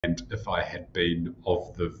And if I had been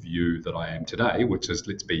of the view that I am today, which is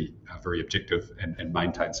let's be very objective and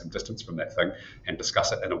maintain some distance from that thing and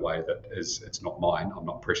discuss it in a way that is, it's not mine, I'm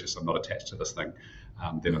not precious, I'm not attached to this thing,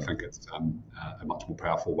 then I Mm. think it's a much more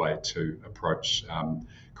powerful way to approach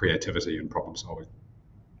creativity and problem solving.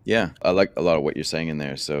 Yeah, I like a lot of what you're saying in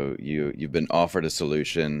there. So you've been offered a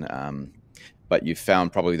solution, but you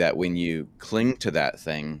found probably that when you cling to that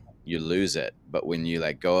thing, you lose it. But when you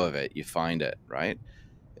let go of it, you find it, right?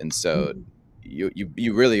 And so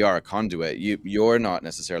you really are a conduit. You're not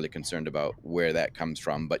necessarily concerned about where that comes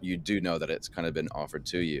from, but you do know that it's kind of been offered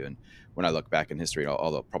to you. And when I look back in history,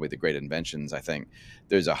 although probably the great inventions, I think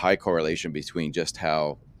there's a high correlation between just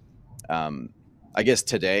how um, I guess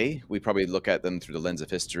today we probably look at them through the lens of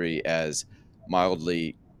history as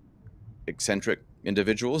mildly eccentric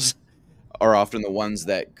individuals are often the ones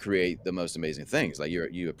that create the most amazing things. Like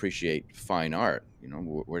you appreciate fine art, you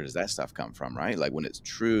know, where does that stuff come from, right? Like when it's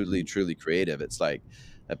truly, truly creative, it's like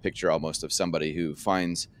a picture almost of somebody who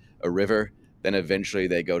finds a river, then eventually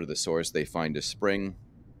they go to the source, they find a spring.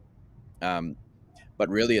 Um, but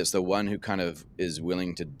really it's the one who kind of is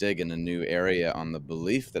willing to dig in a new area on the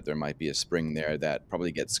belief that there might be a spring there that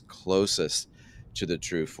probably gets closest to the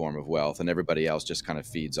true form of wealth, and everybody else just kind of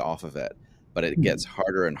feeds off of it. But it gets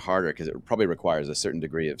harder and harder because it probably requires a certain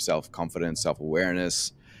degree of self-confidence,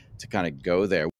 self-awareness to kind of go there.